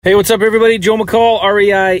Hey, what's up, everybody? Joe McCall,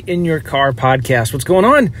 REI In Your Car podcast. What's going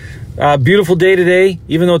on? Beautiful day today,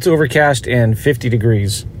 even though it's overcast and 50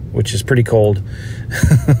 degrees, which is pretty cold.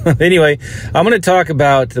 Anyway, I'm going to talk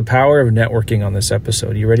about the power of networking on this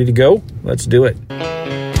episode. You ready to go? Let's do it.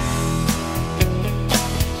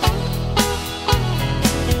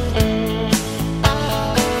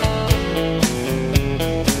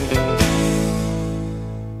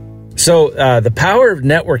 So the power of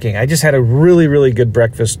networking. I just had a really, really good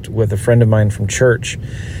breakfast with a friend of mine from church,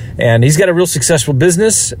 and he's got a real successful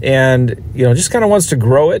business, and just kind of wants to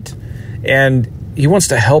grow it, and he wants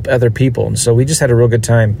to help other people. And so we just had a real good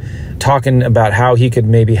time talking about how he could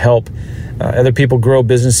maybe help other people grow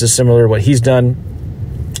businesses similar to what he's done.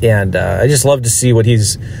 And I just love to see what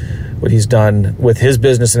he's done with his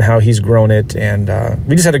business and how he's grown it. And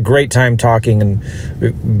we just had a great time talking, and we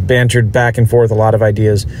bantered back and forth a lot of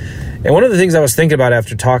ideas. And one of the things I was thinking about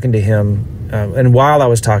after talking to him, and while I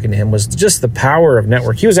was talking to him, was just the power of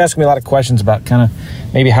network. He was asking me a lot of questions about kind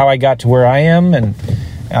of maybe how I got to where I am, and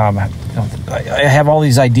I have all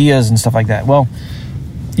these ideas and stuff like that. Well,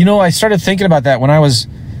 I started thinking about that when I was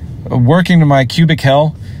working to my cubic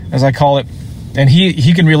hell, as I call it, and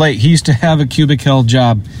he can relate. He used to have a cubic hell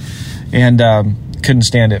job and couldn't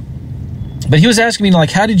stand it. But he was asking me,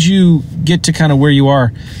 how did you get to kind of where you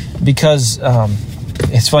are? Because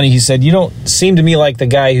it's funny, he said, you don't seem to me like the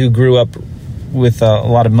guy who grew up with a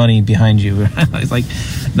lot of money behind you. I was like,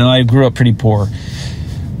 no, I grew up pretty poor.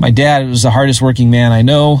 My dad was the hardest working man I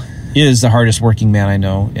know, is the hardest working man I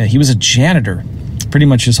know. He was a janitor pretty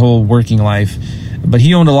much his whole working life, but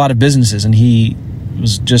he owned a lot of businesses, and he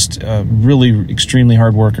was just a really extremely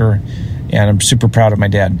hard worker, and I'm super proud of my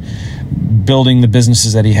dad building the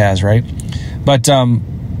businesses that he has, right? But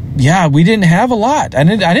we didn't have a lot. I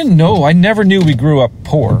didn't know. I never knew we grew up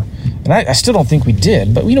poor, and I still don't think we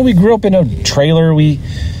did. But we grew up in a trailer.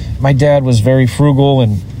 My dad was very frugal,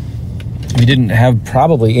 and we didn't have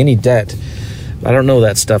probably any debt. I don't know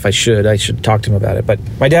that stuff. I should talk to him about it. But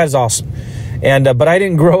my dad is awesome, and but I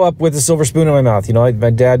didn't grow up with a silver spoon in my mouth.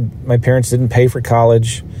 My parents didn't pay for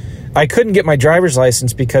college. I couldn't get my driver's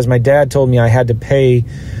license because my dad told me I had to pay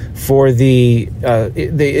for the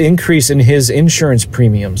increase in his insurance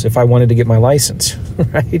premiums if I wanted to get my license,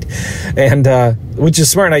 right? And which is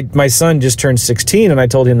smart. My son just turned 16, and I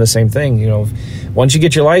told him the same thing. Once you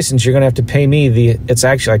get your license, you're going to have to pay me it's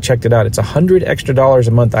actually, I checked it out, it's $100 extra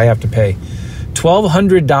a month I have to pay.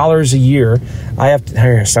 $1,200 a year.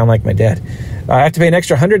 I sound like my dad. I have to pay an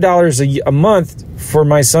extra $100 a month for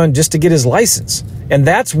my son just to get his license. And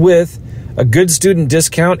that's with a good student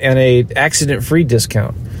discount and a accident-free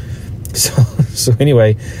discount. So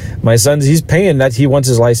anyway, my son's, he's paying that. He wants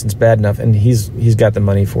his license bad enough, and he's got the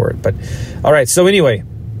money for it. But all right. So anyway,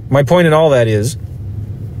 my point in all that is,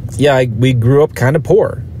 we grew up kind of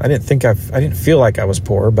poor. I didn't feel like I was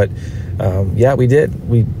poor, but we did.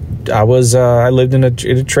 I lived in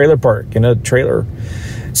a trailer park, in a trailer.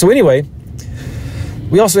 So anyway,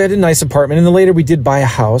 we also had a nice apartment, and then later we did buy a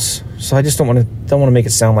house. So I just don't want to make it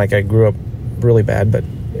sound like I grew up really bad, but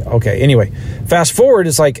okay. Anyway, fast forward,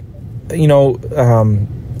 it's like,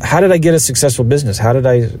 how did I get a successful business? How did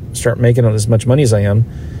I start making as much money as I am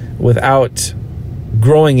without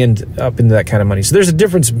growing up into that kind of money? So there's a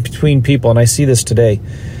difference between people, and I see this today,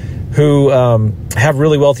 who have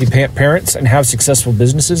really wealthy parents and have successful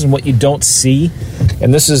businesses, and what you don't see,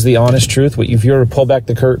 and this is the honest truth, if you were to pull back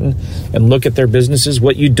the curtain and look at their businesses,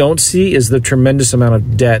 what you don't see is the tremendous amount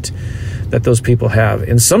of debt that those people have.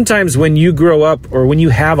 And sometimes when you grow up, or when you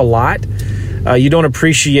have a lot, you don't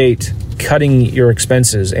appreciate cutting your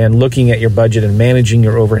expenses and looking at your budget and managing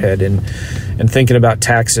your overhead and thinking about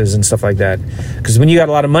taxes and stuff like that. Because when you got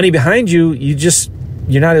a lot of money behind you,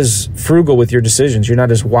 you're not as frugal with your decisions. You're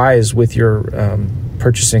not as wise with your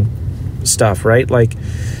purchasing stuff, right? Like,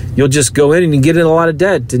 you'll just go in and you get in a lot of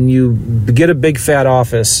debt, and you get a big fat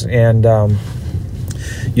office, and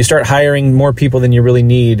you start hiring more people than you really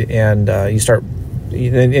need, and you start,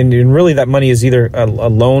 and really that money is either a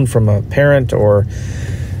loan from a parent, or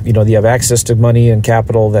you have access to money and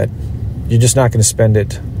capital that you're just not going to spend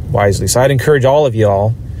it wisely. So I'd encourage all of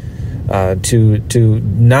y'all to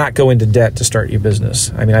not go into debt to start your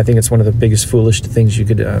business. I mean, I think it's one of the biggest foolish things you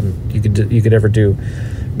could ever do.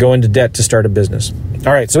 Go into debt to start a business.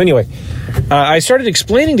 All right. So anyway, I started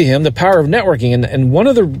explaining to him the power of networking, and one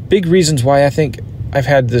of the big reasons why I think I've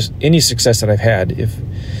had any success that I've had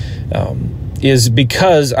is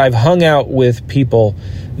because I've hung out with people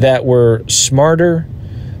that were smarter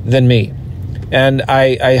than me. And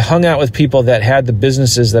I hung out with people that had the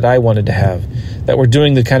businesses that I wanted to have, that were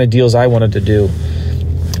doing the kind of deals I wanted to do.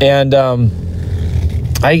 And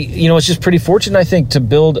it's just pretty fortunate, I think, to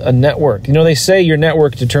build a network. They say your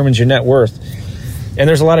network determines your net worth, and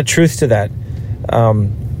there's a lot of truth to that.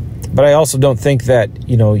 But I also don't think that,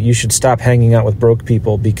 you should stop hanging out with broke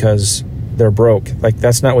people because they're broke. Like,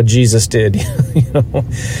 that's not what Jesus did, and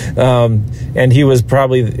he was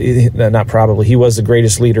he was the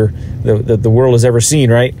greatest leader the world has ever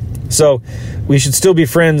seen, right? So we should still be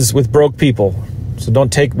friends with broke people. So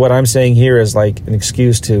don't take what I'm saying here as like an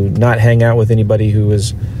excuse to not hang out with anybody who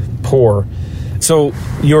is poor. So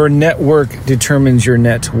your network determines your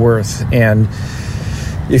net worth. And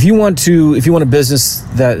if you want a business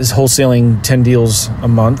that is wholesaling 10 deals a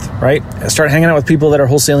month, right? Start hanging out with people that are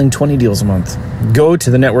wholesaling 20 deals a month. Go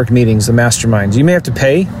to the network meetings, the masterminds. You may have to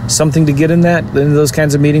pay something to get into those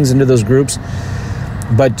kinds of meetings, into those groups.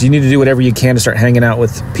 But you need to do whatever you can to start hanging out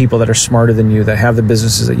with people that are smarter than you, that have the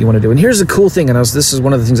businesses that you want to do. And here's the cool thing, and this is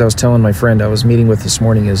one of the things I was telling my friend I was meeting with this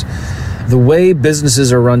morning, is the way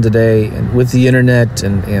businesses are run today, and with the internet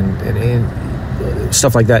and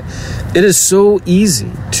stuff like that, it is so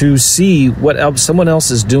easy to see what someone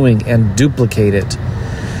else is doing and duplicate it.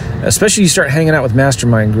 Especially you start hanging out with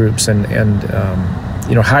mastermind groups and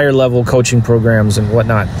higher level coaching programs and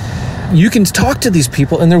whatnot. You can talk to these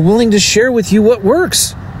people and they're willing to share with you what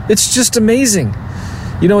works. It's just amazing.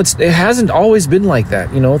 It hasn't always been like that.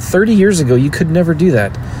 30 years ago, you could never do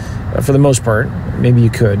that for the most part. Maybe you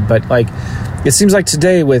could, but it seems like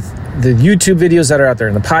today, with the YouTube videos that are out there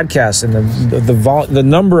and the podcasts and the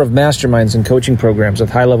number of masterminds and coaching programs with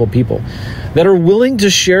high level people that are willing to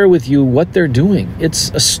share with you what they're doing, it's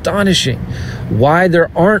astonishing why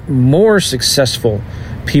there aren't more successful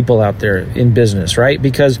people out there in business, right?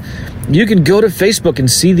 Because you can go to Facebook and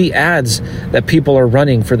see the ads that people are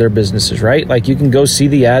running for their businesses, right? Like, you can go see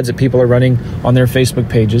the ads that people are running on their Facebook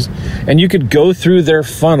pages, and you could go through their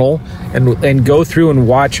funnel and go through and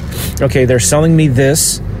watch, okay, they're selling me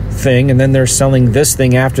this thing, and then they're selling this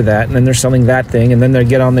thing after that, and then they're selling that thing, and then they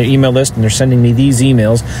get on their email list and they're sending me these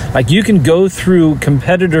emails. Like, you can go through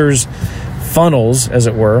competitors' funnels, as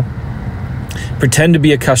it were, pretend to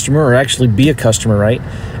be a customer or actually be a customer, right?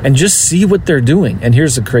 And just see what they're doing. And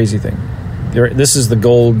here's the crazy thing. This is the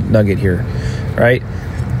gold nugget here, right?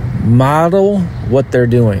 Model what they're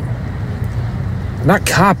doing. Not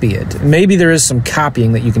copy it. Maybe there is some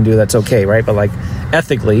copying that you can do that's okay, right? But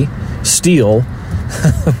ethically steal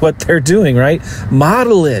what they're doing, right?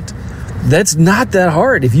 Model it. That's not that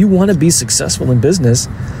hard. If you want to be successful in business,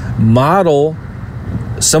 model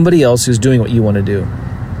somebody else who's doing what you want to do,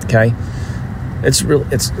 okay? It's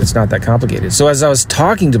not that complicated. So as I was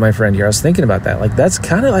talking to my friend here, I was thinking about that. That's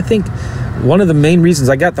kind of, I think, one of the main reasons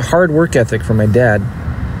I got the hard work ethic from my dad.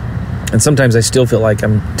 And sometimes I still feel like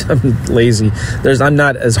I'm lazy. I'm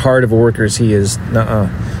not as hard of a worker as he is.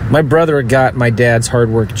 My brother got my dad's hard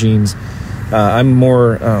work genes. I'm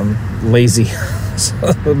more lazy.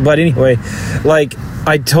 But anyway,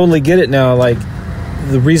 I totally get it now.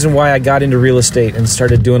 The reason why I got into real estate and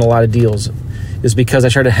started doing a lot of deals is because I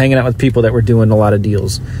started hanging out with people that were doing a lot of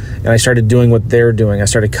deals. And I started doing what they were doing. I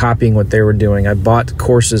started copying what they were doing. I bought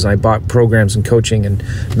courses, and I bought programs and coaching and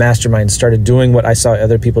masterminds, started doing what I saw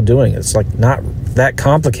other people doing. It's not that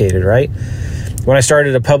complicated, right? When I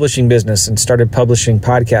started a publishing business and started publishing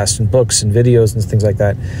podcasts and books and videos and things like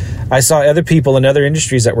that, I saw other people in other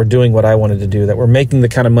industries that were doing what I wanted to do, that were making the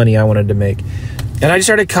kind of money I wanted to make. And I just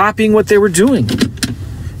started copying what they were doing.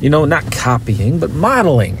 Not copying, but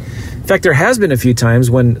modeling. In fact, there has been a few times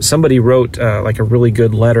when somebody wrote a really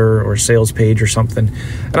good letter or sales page or something,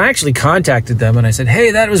 and I actually contacted them and I said, hey,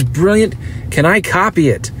 that was brilliant. Can I copy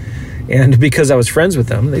it? And because I was friends with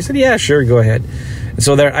them, they said, yeah, sure, go ahead. And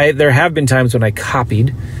so there have been times when I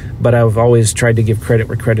copied, but I've always tried to give credit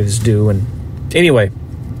where credit is due. And anyway,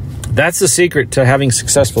 that's the secret to having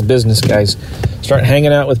successful business, guys. Start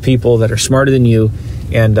hanging out with people that are smarter than you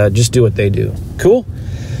and just do what they do. Cool?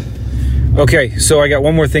 Okay, so I got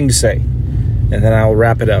one more thing to say, and then I'll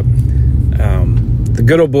wrap it up. The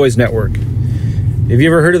Good Old Boys Network. Have you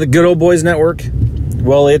ever heard of the Good Old Boys Network?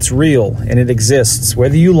 Well, it's real, and it exists,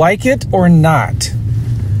 whether you like it or not.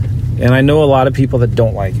 And I know a lot of people that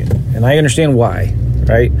don't like it, and I understand why,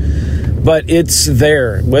 right? But it's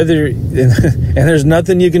there, and there's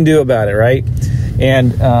nothing you can do about it, right?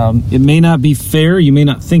 And it may not be fair, you may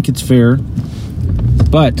not think it's fair,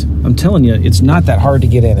 but I'm telling you, it's not that hard to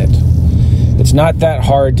get in it. It's not that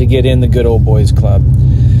hard to get in the Good Old Boys Club.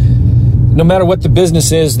 No matter what the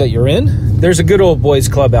business is that you're in, there's a Good Old Boys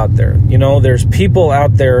Club out there. There's people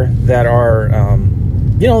out there that are,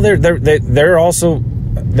 they're also,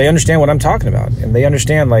 they understand what I'm talking about. And they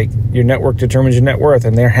understand, your network determines your net worth.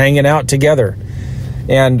 And they're hanging out together.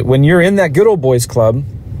 And when you're in that Good Old Boys Club,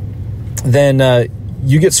 then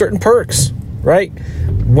you get certain perks, right?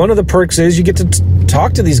 One of the perks is you get to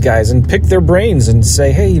talk to these guys and pick their brains and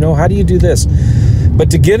say, hey, how do you do this?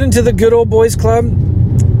 But to get into the Good Old Boys Club,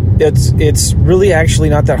 it's really actually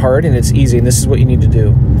not that hard, and it's easy, and this is what you need to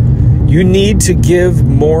do. You need to give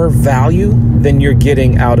more value than you're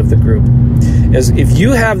getting out of the group. As if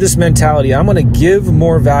you have this mentality, I'm going to give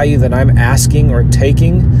more value than I'm asking or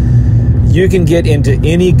taking, you can get into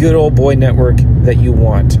any good old boy network that you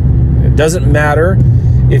want. It doesn't matter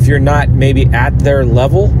if you're not maybe at their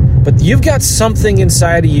level, but you've got something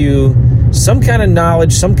inside of you, some kind of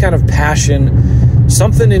knowledge, some kind of passion,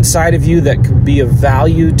 something inside of you that could be of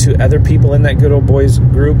value to other people in that good old boys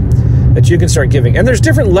group that you can start giving. And there's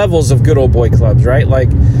different levels of good old boy clubs, right?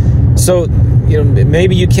 So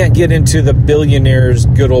maybe you can't get into the billionaires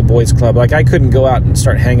good old boys club. Like, I couldn't go out and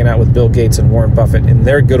start hanging out with Bill Gates and Warren Buffett in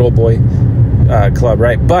their good old boy club,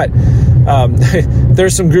 right? But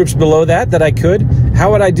there's some groups below that I could.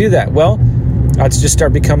 How would I do that? Well, I'd just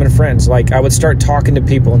start becoming friends. Like, I would start talking to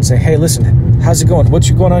people and say, hey, listen, how's it going? What's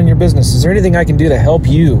going on in your business? Is there anything I can do to help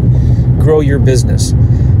you grow your business?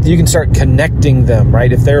 You can start connecting them,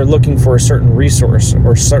 right? If they're looking for a certain resource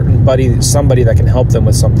or somebody that can help them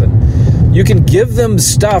with something, you can give them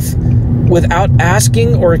stuff without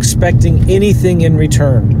asking or expecting anything in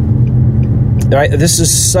return. Right? This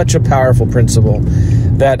is such a powerful principle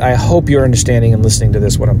that I hope you're understanding and listening to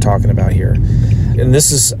this, what I'm talking about here. And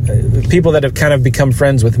this is people that have kind of become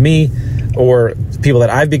friends with me, or people that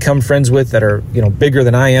I've become friends with that are, bigger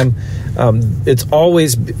than I am. It's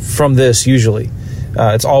always from this usually.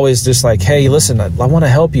 It's always just like, hey, listen, I want to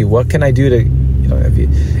help you. What can I do to,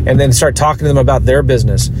 and then start talking to them about their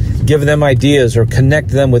business, give them ideas or connect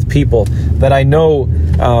them with people that I know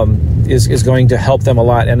is going to help them a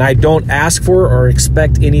lot. And I don't ask for or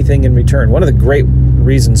expect anything in return. One of the great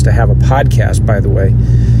reasons to have a podcast, by the way,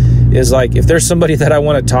 is like, if there's somebody that I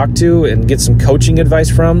want to talk to and get some coaching advice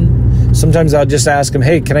from, sometimes I'll just ask them,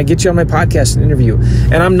 hey, can I get you on my podcast and interview?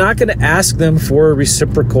 And I'm not going to ask them for a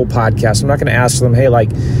reciprocal podcast. I'm not going to ask them, hey,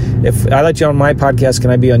 if I let you on my podcast,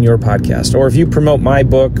 can I be on your podcast? Or if you promote my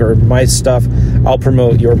book or my stuff, I'll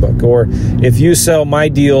promote your book. Or if you sell my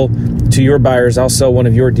deal to your buyers, I'll sell one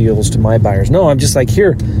of your deals to my buyers. No, I'm just like,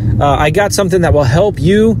 here, I got something that will help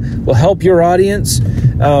you, will help your audience.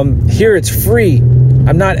 Here, it's free.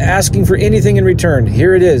 I'm not asking for anything in return.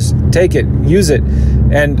 Here it is. Take it, use it,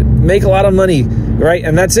 and make a lot of money, right?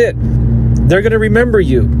 And that's it. They're going to remember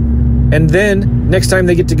you. And then next time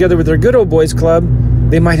they get together with their good old boys club,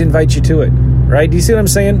 they might invite you to it, right? Do you see what I'm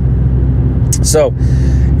saying? So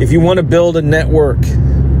if you want to build a network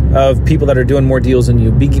of people that are doing more deals than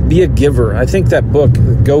you, be a giver. I think that book,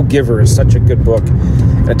 Go Giver, is such a good book.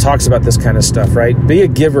 And it talks about this kind of stuff, right? Be a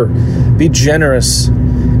giver. Be generous.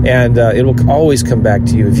 And it will always come back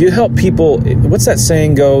to you. If you help people, what's that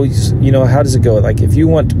saying go? How does it go? Like, if you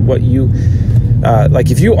want what you,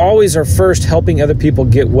 if you always are first helping other people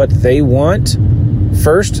get what they want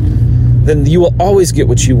first, then you will always get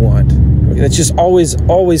what you want. It just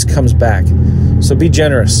always comes back. So be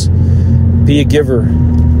generous. Be a giver.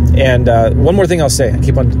 And one more thing I'll say. I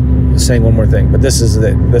keep on saying one more thing, but this is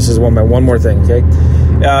it. This is one more thing, okay?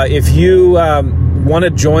 If you want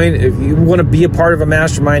to join, if you want to be a part of a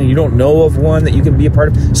mastermind and you don't know of one that you can be a part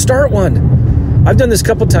of, start one. I've done this a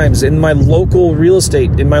couple times in my local real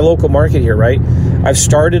estate, in my local market here, right? I've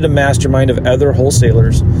started a mastermind of other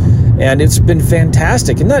wholesalers, and it's been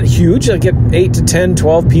fantastic. And not huge. I get 8 to 10,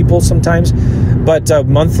 12 people sometimes, but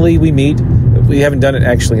monthly we meet. We haven't done it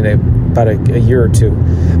actually in about a year or two.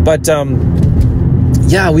 But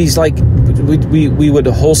we would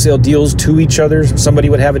wholesale deals to each other. Somebody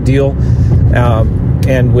would have a deal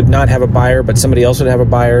and would not have a buyer, but somebody else would have a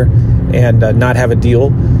buyer and not have a deal.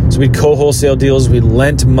 So we'd co-wholesale deals. We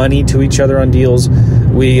lent money to each other on deals.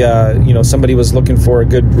 We, somebody was looking for a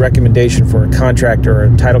good recommendation for a contractor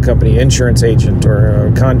or a title company, insurance agent, or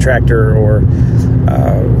a contractor, or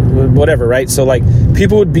whatever, right? So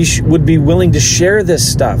people would be willing to share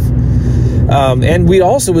this stuff. And we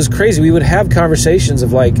also, was crazy, we would have conversations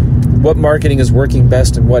of what marketing is working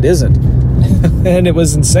best and what isn't. And it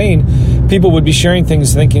was insane. People would be sharing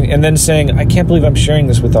things thinking, and then saying, I can't believe I'm sharing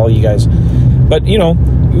this with all you guys. But,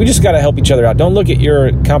 we just got to help each other out. Don't look at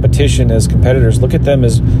your competition as competitors. Look at them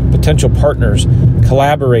as potential partners,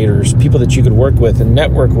 collaborators, people that you could work with and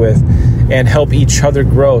network with and help each other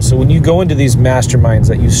grow. So when you go into these masterminds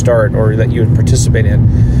that you start or that you participate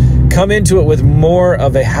in, come into it with more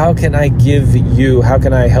of a, how can I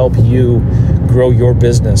help you grow your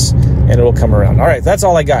business? And it will come around. All right, that's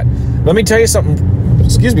all I got. Let me tell you something,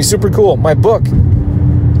 super cool. My book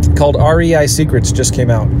called REI Secrets just came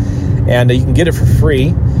out, and you can get it for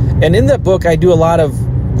free. And in that book, I do a lot of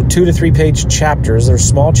 2 to 3 page chapters. They're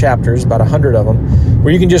small chapters, about 100 of them,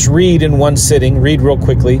 where you can just read in one sitting, read real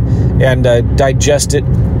quickly, and digest it,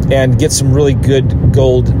 and get some really good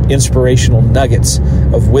gold inspirational nuggets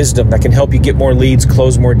of wisdom that can help you get more leads,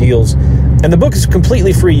 close more deals. And the book is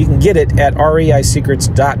completely free. You can get it at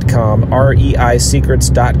reisecrets.com,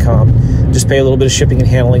 reisecrets.com. Just pay a little bit of shipping and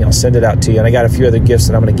handling. I'll send it out to you. And I got a few other gifts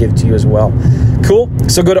that I'm going to give to you as well. Cool.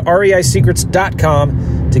 So go to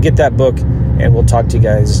reisecrets.com to get that book, and we'll talk to you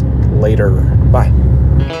guys later. Bye.